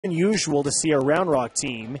unusual to see a Round Rock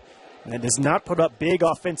team that does not put up big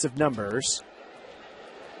offensive numbers.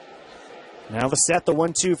 Now the set, the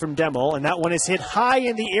 1-2 from Demmel, and that one is hit high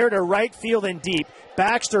in the air to right field and deep.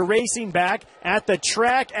 Baxter racing back at the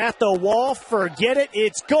track, at the wall. Forget it,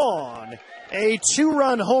 it's gone. A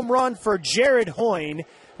 2-run home run for Jared Hoyne.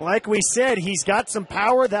 Like we said, he's got some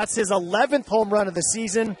power. That's his 11th home run of the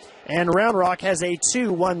season, and Round Rock has a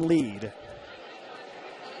 2-1 lead.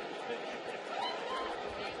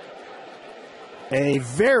 A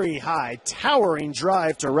very high, towering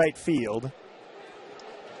drive to right field.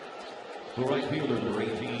 The right fielder, number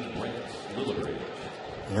 18, Brent Lillibridge.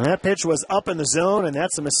 And that pitch was up in the zone, and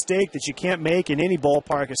that's a mistake that you can't make in any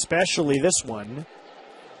ballpark, especially this one.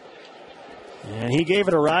 And he gave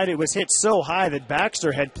it a ride. It was hit so high that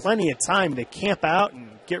Baxter had plenty of time to camp out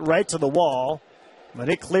and get right to the wall, but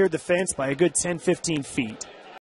it cleared the fence by a good 10-15 feet.